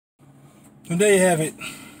So there you have it.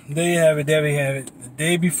 There you have it. There we have it. The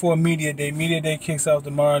day before Media Day. Media Day kicks off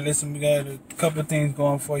tomorrow. Listen, we got a couple of things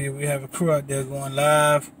going for you. We have a crew out there going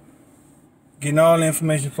live, getting all the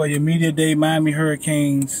information for you. Media Day, Miami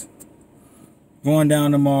Hurricanes going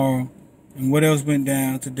down tomorrow. And what else went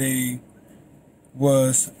down today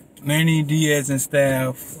was Manny Diaz and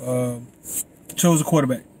staff chose a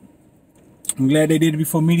quarterback. I'm glad they did it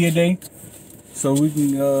before Media Day, so we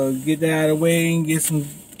can get that out of the way and get some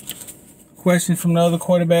questions from the other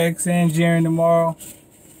quarterbacks and Jarren tomorrow.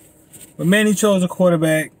 But Manny chose a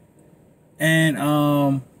quarterback, and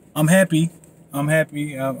I'm happy. I'm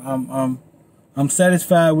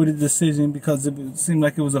satisfied with the decision because it seemed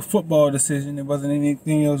like it was a football decision. There wasn't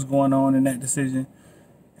anything else going on in that decision.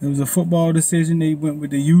 It was a football decision. They went with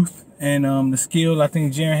the youth and the skill. I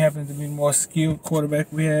think Jarren happens to be the more skilled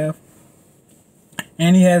quarterback we have,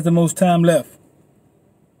 and he has the most time left.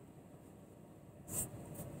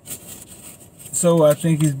 So I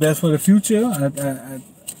think he's best for the future.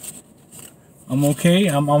 I'm okay.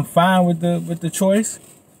 I'm fine with the choice.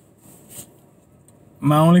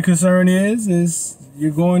 My only concern is you're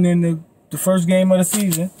going in the first game of the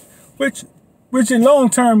season, which in long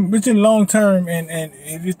term, and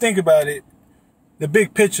if you think about it, the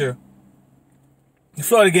big picture, the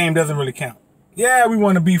Florida game doesn't really count. Yeah, we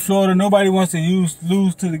want to beat Florida. Nobody wants to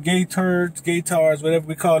lose to the Gators, whatever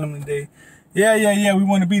we call them today. Yeah, we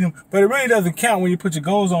want to beat them. But it really doesn't count when you put your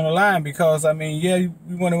goals on the line because, I mean, yeah,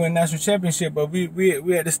 we want to win a national championship, but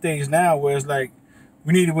we're at the stage now where it's like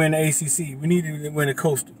we need to win the ACC. We need to win the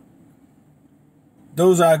Coastal.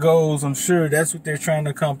 Those are our goals. I'm sure that's what they're trying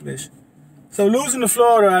to accomplish. So losing to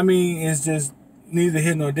Florida, I mean, is just neither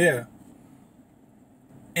here nor there.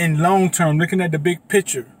 In long term, looking at the big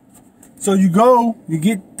picture. So you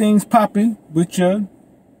get things popping with your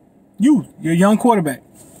young quarterback.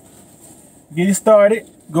 Get it started,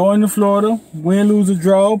 go into Florida, win, lose, or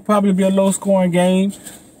draw, probably be a low-scoring game.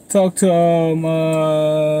 Talked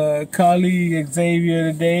to colleague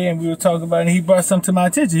Xavier today, and we were talking about it, and he brought something to my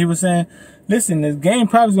attention. He was saying, listen, this game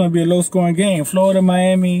probably is going to be a low-scoring game. Florida,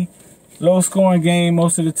 Miami, low-scoring game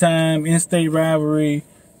most of the time, in-state rivalry,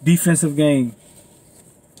 defensive game.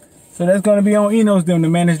 So that's going to be on Enos them to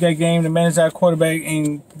manage that game, to manage our quarterback,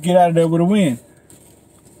 and get out of there with a win.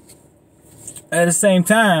 At the same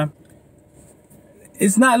time,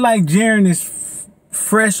 it's not like Jarren is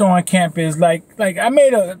fresh on campus. Like I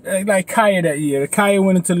made like Kaya that year. Kaya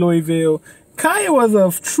went into Louisville. Kaya was a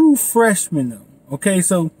true freshman though. Okay,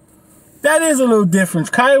 so that is a little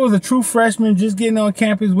different. Kaya was a true freshman, just getting on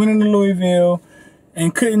campus, went into Louisville,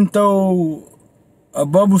 and couldn't throw a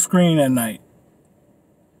bubble screen at night.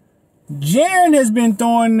 Jarren has been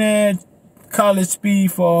throwing that college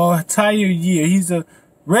speed for an entire year. He's a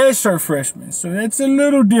redshirt freshman, so that's a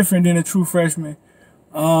little different than a true freshman.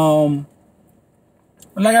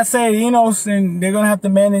 Like I said, and they're gonna have to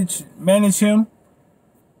manage him.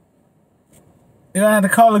 They're gonna have to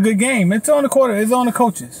call a good game. It's on the quarter. It's on the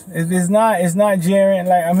coaches. It's not Jarren.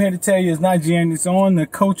 Like I'm here to tell you, it's not Jarren. It's on the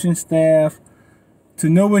coaching staff to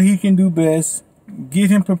know what he can do best,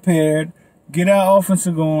 get him prepared, get our offense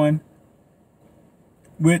going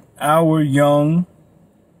with our young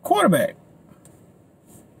quarterback.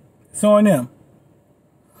 It's on them.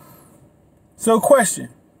 So, question.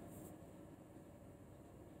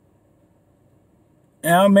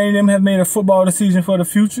 How many of them have made a football decision for the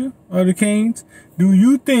future of the Canes? Do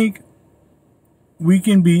you think we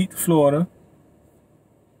can beat Florida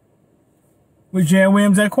with Jarren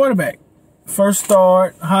Williams at quarterback? First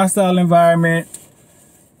start, hostile environment.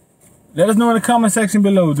 Let us know in the comment section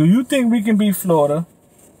below. Do you think we can beat Florida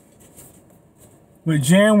with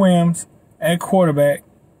Jarren Williams at quarterback?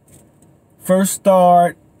 First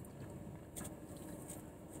start.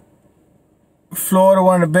 Florida,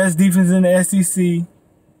 one of the best defenses in the SEC.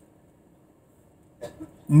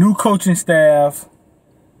 New coaching staff.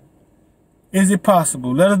 Is it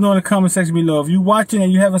possible? Let us know in the comment section below. If you're watching and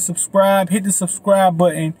you haven't subscribed, hit the subscribe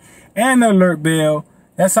button and the alert bell.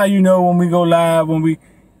 That's how you know when we go live, when we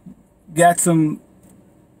got some.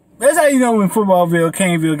 That's how you know when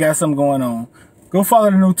Caneville got something going on. Go follow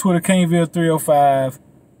the new Twitter, Caneville305.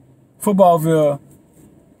 Footballville,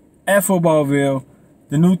 at Footballville.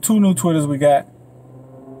 The two new Twitters we got.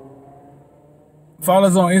 Follow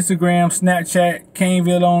us on Instagram, Snapchat,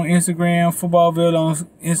 Caneville on Instagram, Footballville on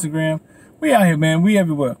Instagram. We out here, man. We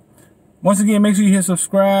everywhere. Once again, make sure you hit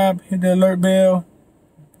subscribe, hit the alert bell.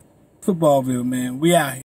 Footballville, man. We out here.